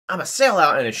I'm a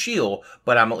sellout and a shield,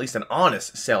 but I'm at least an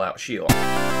honest sellout shield.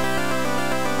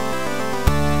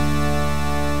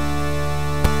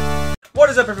 What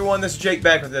is up, everyone? This is Jake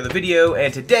back with another video,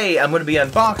 and today I'm going to be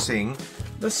unboxing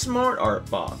the Smart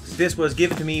Art box. This was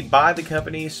given to me by the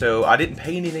company, so I didn't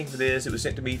pay anything for this. It was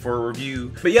sent to me for a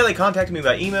review. But yeah, they contacted me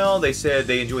by email. They said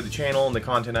they enjoyed the channel and the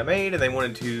content I made, and they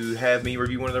wanted to have me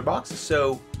review one of their boxes,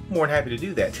 so more than happy to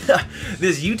do that.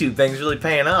 This YouTube thing's really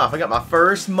paying off. I got my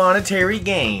first monetary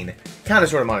gain. Kind of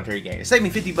sort of monetary gain. It saved me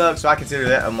 50 bucks, so I consider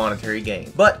that a monetary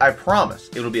gain. But I promise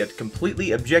it will be a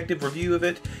completely objective review of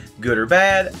it, good or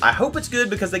bad. I hope it's good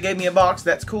because they gave me a box,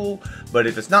 that's cool. But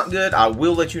if it's not good, I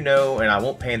will let you know and I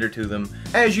won't pander to them.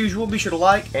 As usual, be sure to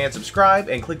like and subscribe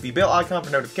and click the bell icon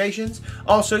for notifications.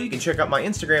 Also, you can check out my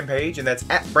Instagram page, and that's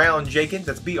 @BrownJakens,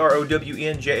 that's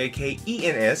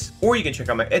BROWNJAKENS. Or you can check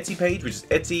out my Etsy page, which is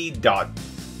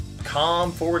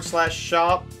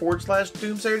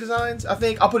etsy.com/shop/Doomsayer Designs, I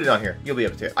think. I'll put it on here. You'll be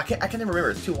able to. I can never remember.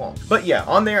 It's too long. But yeah,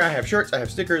 on there I have shirts, I have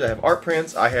stickers, I have art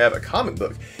prints, I have a comic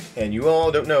book. And you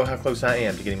all don't know how close I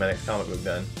am to getting my next comic book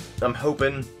done. I'm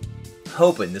hoping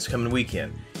this coming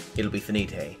weekend it'll be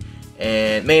finite.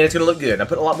 And man, it's going to look good. I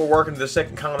put a lot more work into the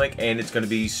second comic, and it's going to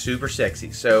be super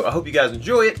sexy. So I hope you guys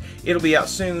enjoy it. It'll be out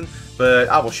soon, but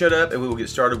I will shut up and we will get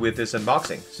started with this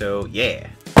unboxing. So yeah.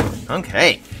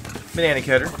 Okay. Banana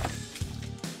cutter.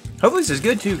 Hopefully this is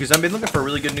good too, because I've been looking for a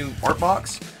really good new art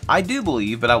box. I do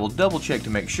believe, but I will double check to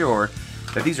make sure,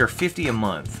 that these are $50 a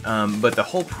month. But the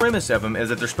whole premise of them is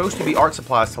that they're supposed to be art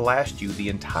supplies to last you the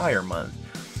entire month.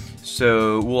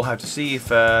 So we'll have to see if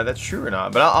that's true or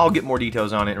not. But I'll get more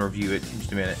details on it and review it in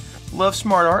just a minute. Love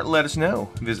Smart Art? Let us know.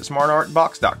 Visit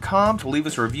smartartbox.com to leave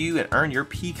us a review and earn your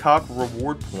Peacock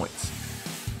reward points.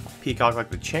 Peacock like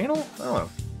the channel? I don't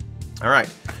know. Alright.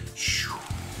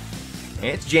 And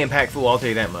it's jam-packed full, I'll tell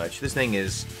you that much. This thing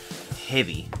is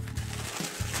heavy.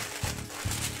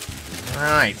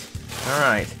 Alright.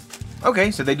 Alright. Okay,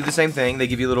 so they do the same thing. They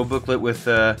give you a little booklet with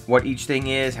what each thing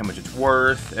is, how much it's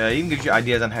worth. Even gives you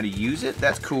ideas on how to use it.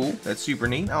 That's cool. That's super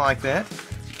neat. I like that.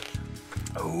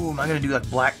 Oh, am I going to do like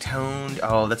black toned?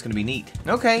 Oh, that's going to be neat.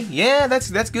 Okay, yeah,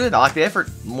 that's good. I like the effort.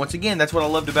 Once again, that's what I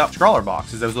loved about Scrawler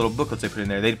Box, is those little booklets they put in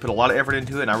there. They put a lot of effort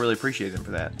into it, and I really appreciate them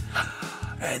for that.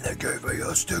 And they gave me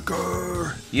a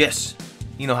sticker. Yes,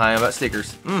 you know how I am about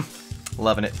stickers.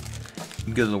 Loving it.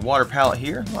 Good little water palette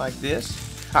here, like this.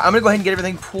 I'm gonna go ahead and get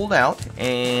everything pulled out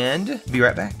and be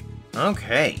right back.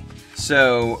 Okay,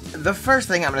 so the first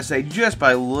thing I'm gonna say just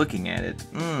by looking at it,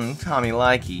 Tommy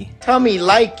likey. Tommy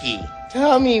likey.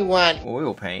 Tommy want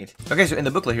oil paint. Okay, so in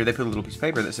the booklet here, they put a little piece of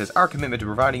paper that says, our commitment to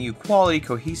providing you quality,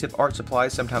 cohesive art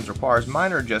supplies sometimes requires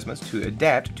minor adjustments to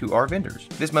adapt to our vendors.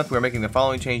 This month, we're making the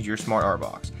following change to your Smart Art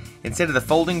box. Instead of the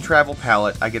folding travel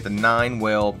palette, I get the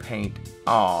 9-well paint.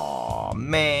 Aw,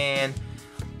 man.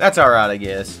 That's alright, I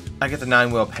guess. I get the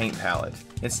 9-well paint palette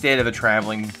instead of a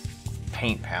traveling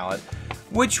paint palette,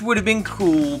 which would have been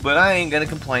cool, but I ain't gonna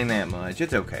complain that much.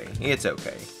 It's okay. It's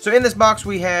okay. So in this box,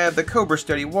 we have the Cobra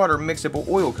Study Water Mixable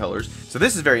Oil Colors. So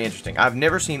this is very interesting. I've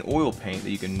never seen oil paint that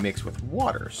you can mix with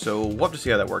water, so we'll have to see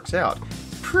how that works out.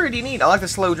 Pretty neat. I like the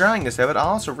slow dryingness of it. I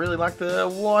also really like the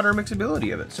water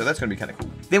mixability of it, so that's gonna be kind of cool.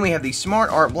 Then we have the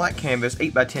Smart Art Black Canvas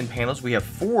 8x10 panels. We have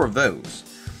 4 of those.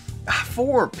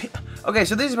 Okay,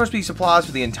 so these are supposed to be supplies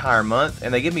for the entire month,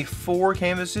 and they give me 4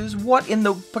 canvases. What in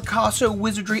the Picasso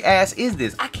wizardry ass is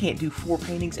this? I can't do 4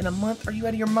 paintings in a month. Are you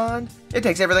out of your mind? It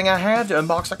takes everything I have to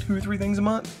unbox like 2 or 3 things a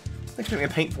month. They expect me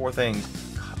to paint 4 things.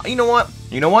 You know what?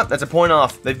 You know what? That's a point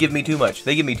off. They've given me too much.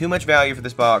 They give me too much value for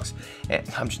this box. And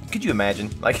could you imagine?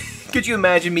 Like, could you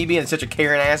imagine me being such a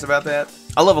Karen ass about that?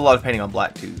 I love a lot of painting on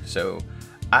black too, so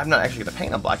I'm not actually going to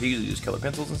paint on black. I usually use color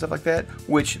pencils and stuff like that,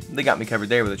 which they got me covered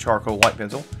there with a charcoal white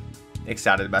pencil.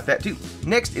 Excited about that too.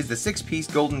 Next is the 6-piece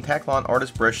Golden Taklon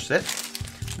Artist Brush Set.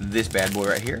 This bad boy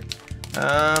right here.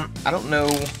 I don't know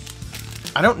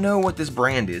what this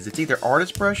brand is. It's either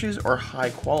Artist Brushes or High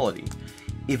Quality.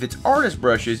 If it's Artist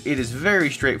Brushes, it is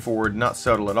very straightforward, not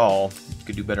subtle at all. You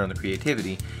could do better on the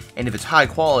creativity. And if it's High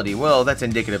Quality, well, that's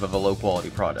indicative of a low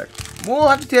quality product. We'll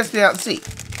have to test it out and see.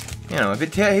 You know, if you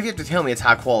have to tell me it's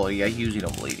high quality, I usually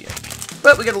don't believe you.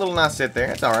 But we got a little nice set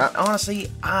there. It's alright. Honestly,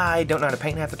 I don't know how to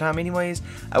paint half the time anyways.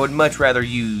 I would much rather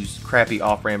use crappy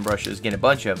off-brand brushes, get a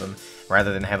bunch of them,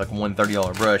 rather than have like one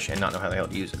 $30 brush and not know how the hell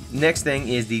to use it. Next thing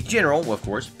is the General, well, of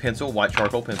course, pencil, white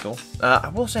charcoal pencil. I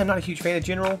will say I'm not a huge fan of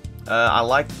General. I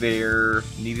like their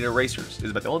kneaded erasers.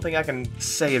 It's about the only thing I can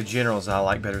say of Generals I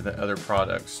like better than other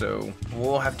products. So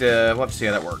we'll have to see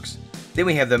how that works. Then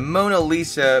we have the Mona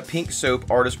Lisa Pink Soap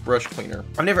Artist Brush Cleaner.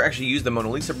 I've never actually used the Mona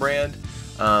Lisa brand.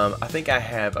 I think I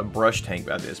have a brush tank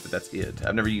by this, but that's it.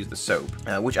 I've never used the soap,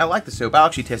 which I like the soap. I'll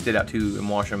actually test it out too and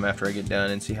wash them after I get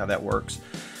done and see how that works.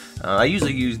 I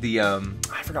usually use the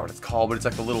I forgot what it's called, but it's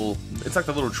like the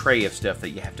little tray of stuff that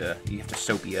you have to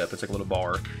soapy up. It's like a little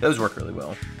bar. Those work really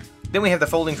well. Then we have the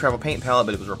folding travel paint palette,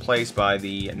 but it was replaced by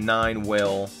the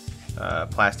 9-well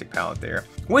plastic palette there,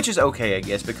 which is okay, I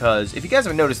guess, because if you guys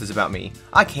haven't noticed this about me,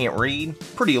 I can't read.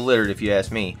 Pretty illiterate if you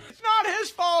ask me. It's not his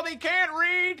fault he can't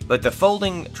read. But the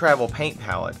folding travel paint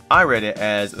palette, I read it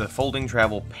as the folding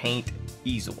travel paint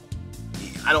easel.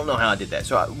 I don't know how I did that.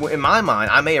 So in my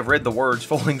mind, I may have read the words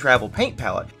folding travel paint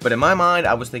palette, but in my mind,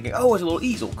 I was thinking, oh, it's a little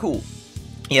easel, cool.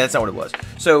 Yeah, that's not what it was.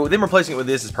 So them replacing it with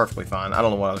this is perfectly fine. I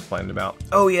don't know what I was complaining about.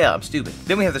 Oh yeah, I'm stupid.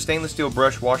 Then we have the stainless steel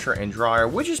brush washer and dryer,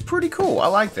 which is pretty cool. I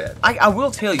like that. I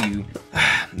will tell you,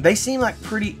 they seem like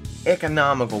pretty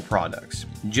economical products.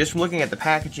 Just from looking at the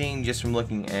packaging, just from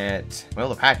looking at, well,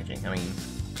 the packaging. I mean,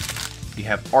 you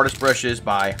have artist brushes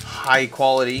by high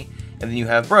quality, and then you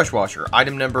have brush washer,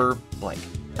 item number blank.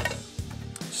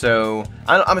 So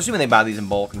I'm assuming they buy these in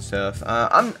bulk and stuff.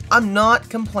 I'm not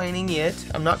complaining yet.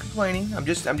 I'm not complaining. I'm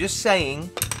just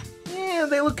saying, yeah,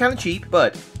 they look kind of cheap,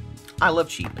 but I love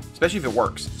cheap, especially if it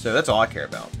works. So that's all I care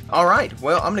about. All right,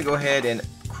 well, I'm gonna go ahead and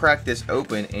crack this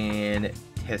open and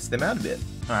test them out a bit.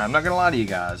 All right, I'm not gonna lie to you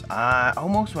guys. I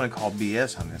almost want to call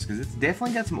BS on this because it's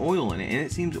definitely got some oil in it, and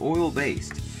it seems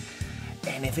oil-based.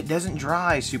 And if it doesn't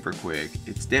dry super quick,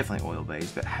 it's definitely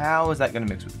oil-based. But how is that gonna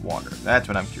mix with water? That's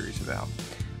what I'm curious about.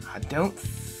 I don't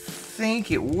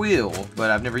think it will, but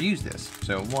I've never used this,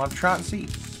 so we'll have to try it and see.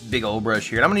 Big old brush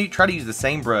here, and I'm going to try to use the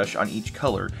same brush on each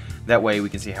color. That way we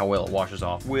can see how well it washes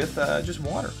off with just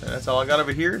water. And that's all I got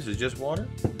over here is just water.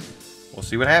 We'll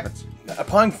see what happens.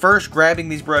 Upon first grabbing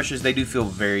these brushes, they do feel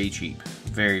very cheap.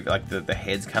 Very, like the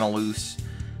head's kind of loose.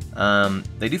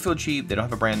 They do feel cheap. They don't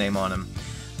have a brand name on them.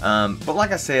 But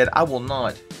like I said, I will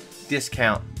not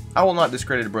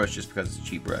discredit a brush just because it's a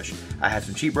cheap brush. I have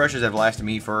some cheap brushes that have lasted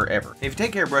me forever. If you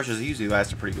take care of brushes, they usually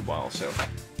last a pretty good while. So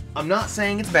I'm not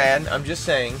saying it's bad. I'm just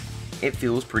saying it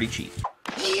feels pretty cheap.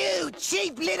 You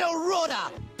cheap little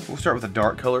rudder! We'll start with the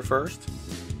dark color first.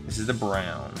 This is the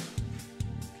brown.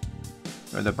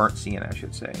 Or the burnt sienna, I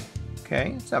should say.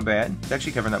 Okay, it's not bad. It's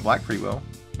actually covering that black pretty well.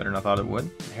 Better than I thought it would.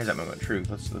 Here's that moment of truth.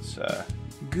 Let's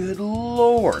good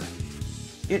lord.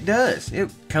 It does. It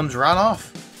comes right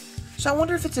off. So I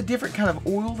wonder if it's a different kind of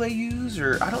oil they use,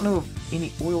 or I don't know of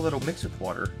any oil that'll mix with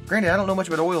water. Granted, I don't know much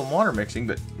about oil and water mixing,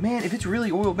 but man, if it's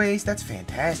really oil-based, that's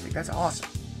fantastic. That's awesome.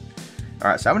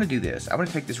 Alright, so I'm going to do this. I'm going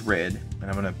to take this red,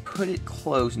 and I'm going to put it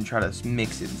close and try to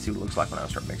mix it and see what it looks like when I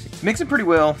start mixing. It's mixing pretty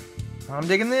well. I'm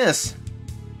digging this.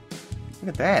 Look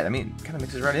at that. I mean, it kind of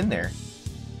mixes right in there.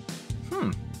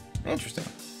 Interesting.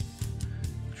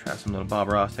 Try some little Bob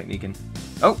Ross technique and...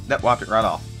 Oh, that wiped it right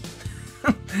off.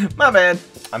 My bad.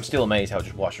 I'm still amazed how it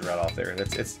just washes right off there.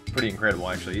 It's pretty incredible,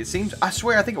 actually. It seems, I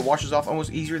swear, I think it washes off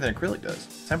almost easier than acrylic does.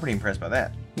 So I'm pretty impressed by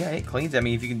that. Yeah, it cleans. I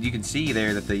mean, if you can see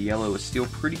there that the yellow is still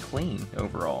pretty clean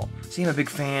overall. See, I'm a big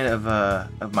fan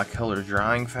of my colors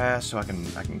drying fast, so I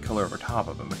can color over top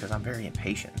of them because I'm very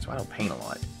impatient, so I don't paint a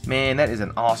lot. Man, that is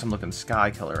an awesome looking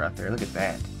sky color right there. Look at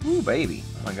that. Ooh, baby.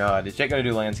 Oh my God, is Jake gonna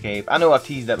do landscape? I know I've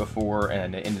teased that before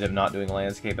and ended up not doing a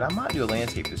landscape, but I might do a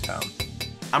landscape this time.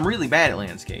 I'm really bad at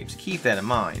landscapes. Keep that in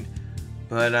mind.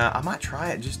 But I might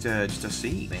try it just to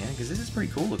see, man, because this is pretty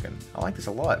cool looking. I like this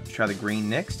a lot. Let's try the green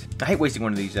next. I hate wasting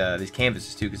one of these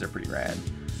canvases too, because they're pretty rad.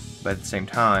 But at the same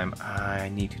time, I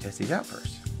need to test these out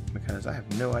first because I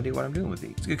have no idea what I'm doing with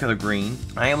these. It's a good color green.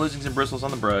 I am losing some bristles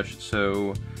on the brush,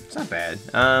 so it's not bad.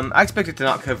 I expect it to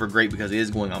not cover great because it is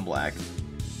going on black.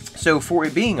 So for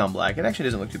it being on black, it actually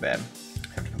doesn't look too bad.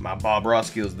 I have to put my Bob Ross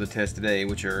skills to the test today,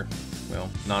 which are, well,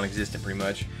 non-existent pretty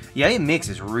much. Yeah, it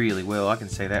mixes really well, I can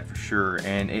say that for sure.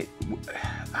 And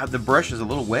the brush is a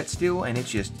little wet still, and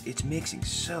it's mixing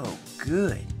so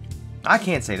good. I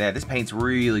can't say that. This paint's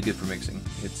really good for mixing.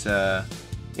 It's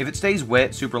if it stays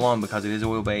wet super long because it is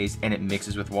oil-based and it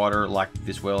mixes with water like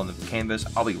this well in the canvas,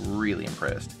 I'll be really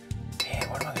impressed. Man,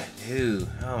 what am I gonna do?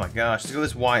 Oh my gosh, let's go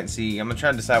this white and see. I'm gonna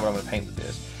try to decide what I'm gonna paint with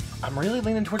this. I'm really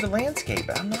leaning towards a landscape,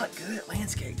 but I'm not good at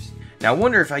landscapes. Now I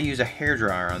wonder if I use a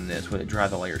hairdryer on this, would it dry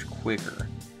the layers quicker?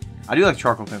 I do like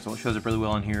charcoal pencil. It shows up really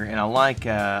well in here, and I like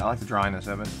the dryness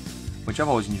of it, which I've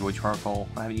always enjoyed charcoal.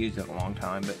 I haven't used it in a long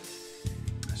time, but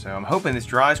so I'm hoping this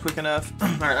dries quick enough. All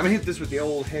right, I'm gonna hit this with the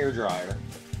old hairdryer.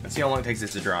 Let's see how long it takes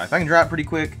this to dry. If I can dry it pretty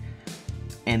quick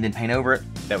and then paint over it,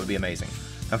 that would be amazing.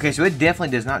 Okay, so it definitely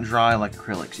does not dry like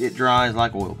acrylics. It dries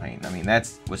like oil paint. I mean,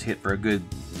 was hit for a good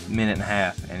minute and a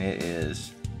half, and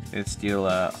it's still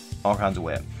all kinds of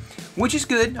wet, which is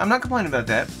good. I'm not complaining about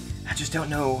that. I just don't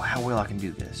know how well I can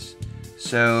do this.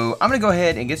 So I'm going to go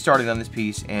ahead and get started on this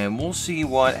piece, and we'll see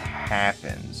what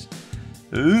happens.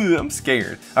 Ooh, I'm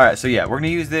scared. Alright, so yeah, we're going to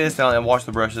use this, then I'll wash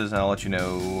the brushes, and I'll let you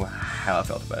know how I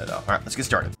felt about it all. Alright, let's get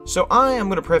started. So I am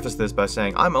going to preface this by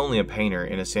saying I'm only a painter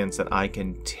in a sense that I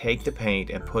can take the paint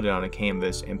and put it on a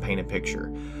canvas and paint a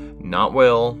picture. Not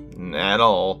well, at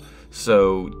all,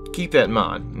 so keep that in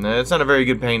mind. Now, it's not a very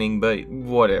good painting, but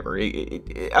whatever.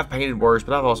 I've painted worse,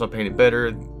 but I've also painted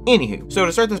better. Anywho, so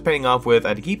to start this painting off with, I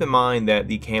had to keep in mind that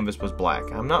the canvas was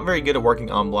black. I'm not very good at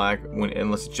working on black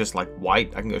unless it's just like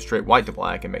white. I can go straight white to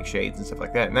black and make shades and stuff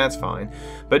like that, and that's fine.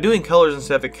 But doing colors and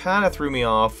stuff, it kind of threw me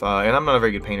off, and I'm not a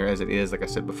very good painter as it is, like I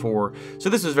said before, so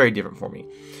this was very different for me.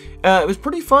 It was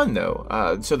pretty fun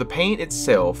though. So the paint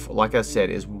itself, like I said,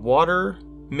 is water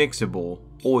mixable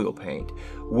oil paint,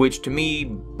 which to me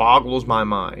boggles my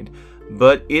mind,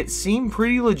 but it seemed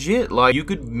pretty legit. Like, you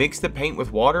could mix the paint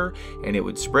with water and it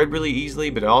would spread really easily,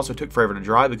 but it also took forever to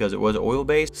dry because it was oil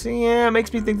based. So yeah, it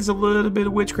makes me think there's a little bit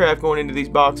of witchcraft going into these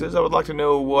boxes. I would like to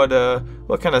know what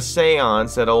kind of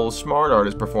seance that old smart art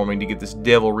is performing to get this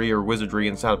devilry or wizardry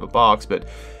inside of a box, but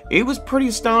it was pretty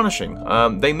astonishing.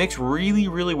 They mix really,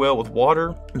 really well with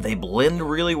water. They blend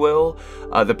really well.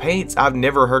 The paints, I've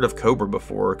never heard of Cobra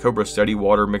before. Cobra Study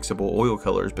Water Mixable Oil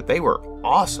Colors, but they were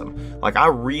awesome. Like, I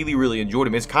really, really enjoyed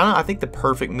them. It's kind of, I think, the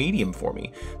perfect medium for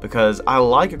me because I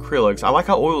like acrylics. I like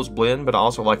how oils blend, but I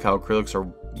also like how acrylics are,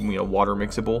 you know, water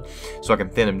mixable, so I can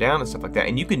thin them down and stuff like that.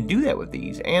 And you can do that with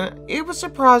these, and it was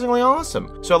surprisingly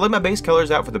awesome. So I laid my base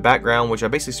colors out for the background, which I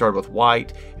basically started with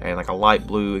white and like a light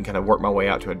blue and kind of worked my way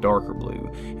out to a darker blue,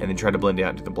 and then tried to blend it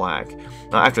out into the black.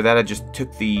 After that, I just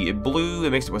took the blue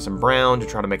and mixed it with some brown to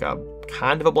try to make a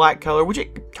kind of a black color, which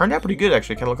it turned out pretty good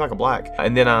actually. It kind of looked like a black.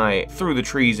 And then I threw the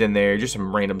trees in there, just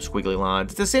some random squiggly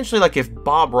lines. It's essentially like if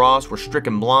Bob Ross were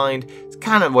stricken blind. It's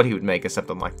kind of what he would make of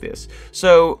something like this.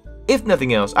 So if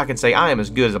nothing else, I can say I am as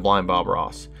good as a blind Bob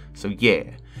Ross. So yeah.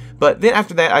 But then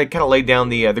after that, I kind of laid down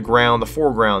the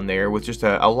foreground there with just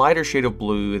a lighter shade of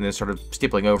blue, and then started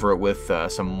stippling over it with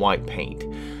some white paint.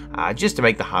 Just to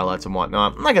make the highlights and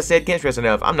whatnot. Like I said, can't stress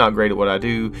enough, I'm not great at what I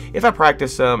do. If I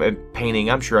practice some at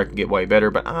painting, I'm sure I can get way better,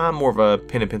 but I'm more of a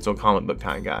pen and pencil comic book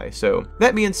kind of guy. So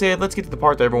that being said, let's get to the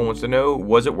part that everyone wants to know: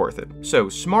 was it worth it? So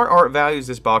Smart Art values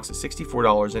this box at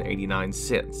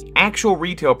 $64.89. Actual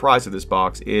retail price of this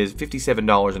box is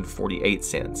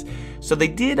 $57.48. So they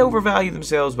did overvalue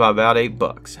themselves by about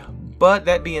 $8. But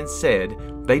that being said,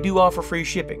 they do offer free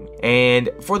shipping, and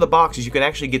for the boxes you can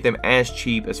actually get them as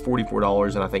cheap as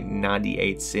 $44 and I think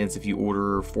 98 cents if you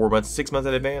order 6 months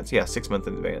in advance. Yeah, 6 months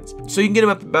in advance. So you can get them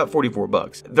up about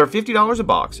 $44. They're $50 a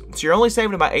box, so you're only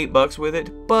saving about $8 with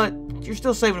it, but you're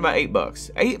still saving about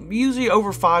 $8. Usually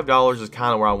over $5 is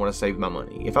kind of where I want to save my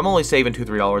money. If I'm only saving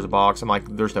 $2-3 a box, I'm like,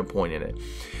 there's no point in it.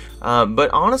 But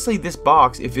honestly, this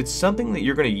box, if it's something that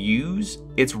you're going to use,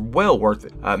 it's well worth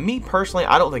it. Me personally,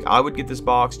 I don't think I would get this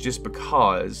box just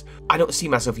because I don't see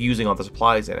myself using all the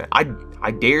supplies in it. I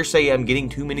dare say I'm getting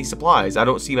too many supplies. I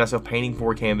don't see myself painting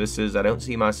 4 canvases. I don't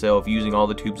see myself using all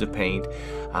the tubes of paint.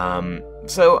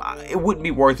 So it wouldn't be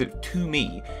worth it to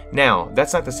me. Now,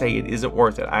 that's not to say it isn't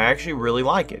worth it. I actually really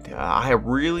like it. I have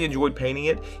really enjoyed painting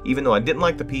it. Even though I didn't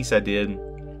like the piece I did,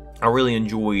 I really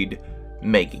enjoyed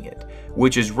making it,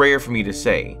 which is rare for me to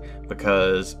say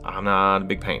because I'm not a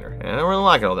big painter and I don't really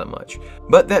like it all that much.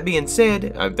 But that being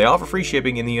said, they offer free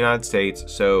shipping in the United States,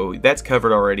 so that's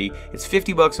covered already. It's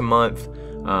 $50 a month.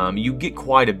 You get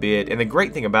quite a bit, and the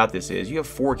great thing about this is you have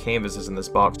 4 canvases in this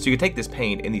box, so you could take this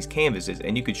paint and these canvases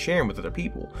and you could share them with other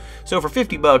people. So for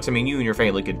 $50, I mean, you and your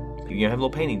family could, you know, have a little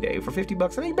painting day. For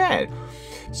 $50, that ain't bad.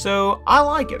 So I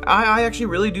like it. I actually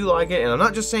really do like it, and I'm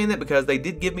not just saying that because they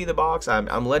did give me the box.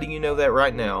 I'm letting you know that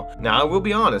right now. Now, I will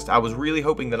be honest, I was really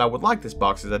hoping that I would like this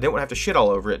box because I didn't want to have to shit all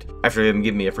over it after them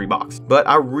giving me a free box. But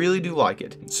I really do like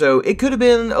it. So it could have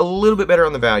been a little bit better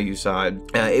on the value side.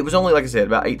 It was only, like I said,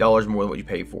 about $8 more than what you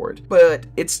pay for it. But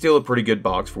it's still a pretty good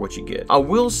box for what you get. I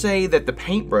will say that the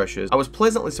paint brushes, I was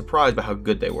pleasantly surprised by how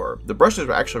good they were. The brushes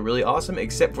were actually really awesome,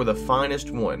 except for the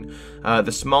finest one.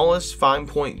 The smallest fine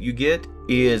point you get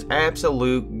is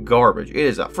absolute garbage. It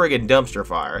is a friggin' dumpster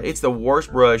fire. It's the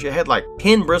worst brush. It had like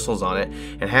 10 bristles on it,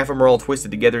 and half of them were all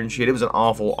twisted together and shit. It was an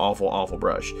awful, awful, awful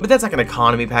brush. But that's like an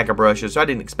economy pack of brushes, so I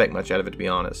didn't expect much out of it, to be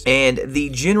honest. And the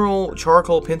general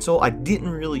charcoal pencil, I didn't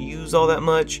really use all that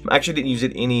much. I actually didn't use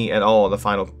it any at all in the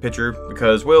final picture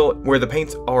because, well, where the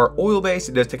paints are oil-based,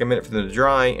 it does take a minute for them to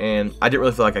dry, and I didn't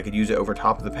really feel like I could use it over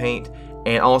top of the paint.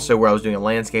 And also where I was doing a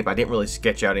landscape, I didn't really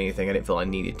sketch out anything. I didn't feel I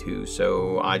needed to,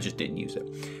 so I just didn't use it.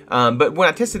 But when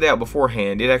I tested it out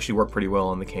beforehand, it actually worked pretty well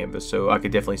on the canvas, so I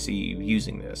could definitely see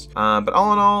using this. But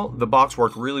all in all, the box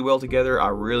worked really well together. I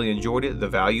really enjoyed it. The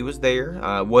value was there.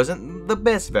 Wasn't the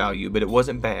best value, but it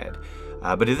wasn't bad.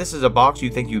 But if this is a box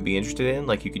you think you'd be interested in,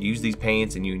 like you could use these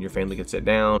paints and you and your family could sit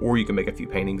down, or you can make a few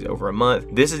paintings over a month,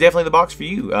 this is definitely the box for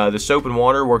you. The soap and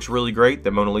water works really great.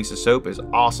 The Mona Lisa soap is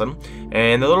awesome.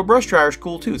 And the little brush dryer is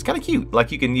cool too. It's kind of cute.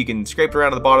 Like you can scrape it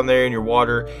around to the bottom there in your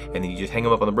water, and then you just hang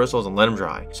them up on the bristles and let them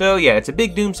dry. So yeah, it's a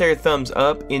big Doomsayer thumbs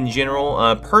up in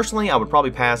general. Personally, I would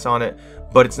probably pass on it,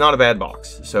 but it's not a bad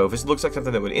box. So if this looks like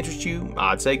something that would interest you,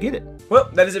 I'd say get it. Well,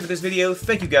 that is it for this video.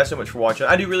 Thank you guys so much for watching.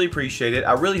 I do really appreciate it.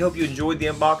 I really hope you enjoyed the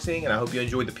unboxing, and I hope you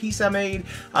enjoyed the piece I made.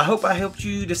 I hope I helped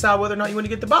you decide whether or not you want to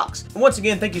get the box. And once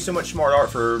again, thank you so much, Smart Art,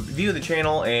 for viewing the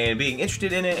channel and being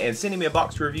interested in it and sending me a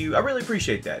box to review. I really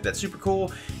appreciate that. That's super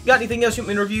cool. You got anything else you want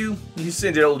me to review? You can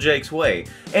send it old Jake's way.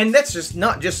 And that's just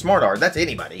not just Smart Art. That's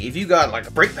anybody. If you got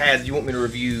like brake pads you want me to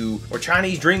review, or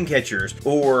Chinese dream catchers,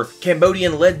 or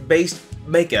Cambodian lead-based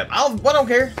makeup, I don't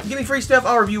care. Give me free stuff,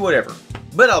 I'll review whatever.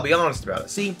 But I'll be honest about it.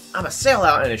 See, I'm a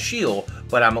sellout and a shill,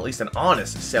 but I'm at least an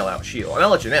honest sellout shill, and I'll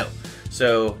let you know.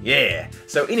 So, yeah.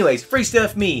 So anyways, free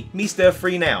stuff me stuff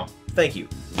free now. Thank you.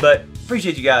 But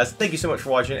appreciate you guys. Thank you so much for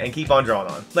watching, and keep on drawing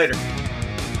on. Later.